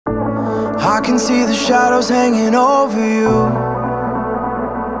I can see the shadows hanging over you.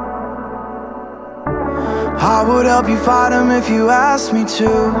 I would help you fight them if you asked me to.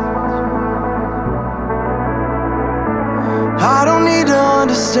 I don't need to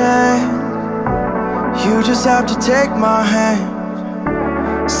understand, you just have to take my hand.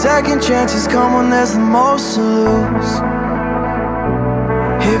 Second chances come when there's the most to lose.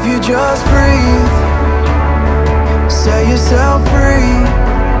 If you just breathe, set yourself free.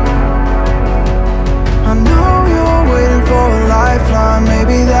 I know you're waiting for a lifeline,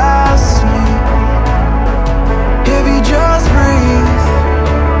 maybe that's me. If you just breathe,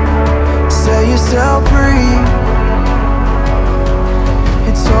 set yourself free.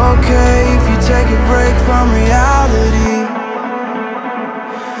 It's okay if you take a break from reality.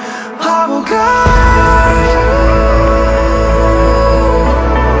 I will guide you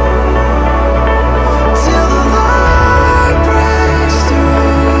till the light breaks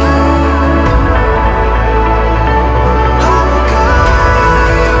through. I will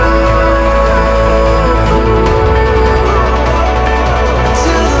guide you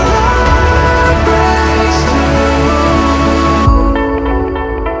till the light breaks through.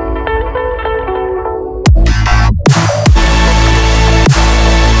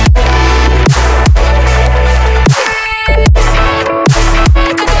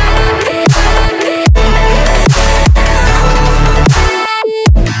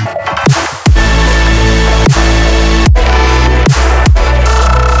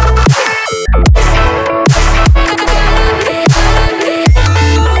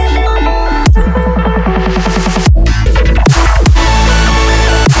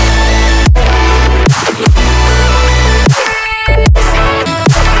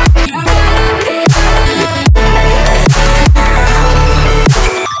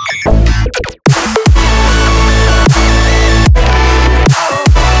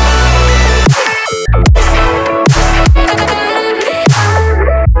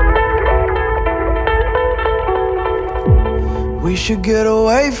 We should get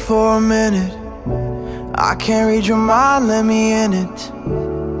away for a minute. I can't read your mind, let me in it.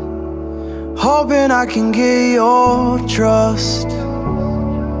 Hoping I can get your trust.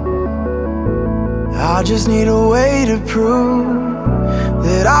 I just need a way to prove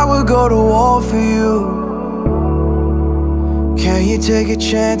that I would go to war for you. Can you take a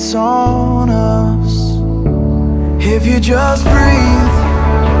chance on us? If you just breathe,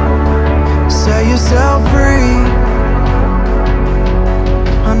 set yourself free.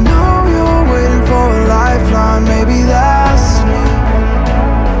 I know you're waiting for a lifeline, maybe that's me.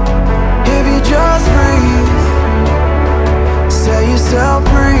 If you just breathe, set yourself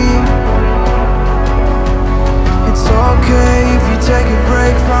free.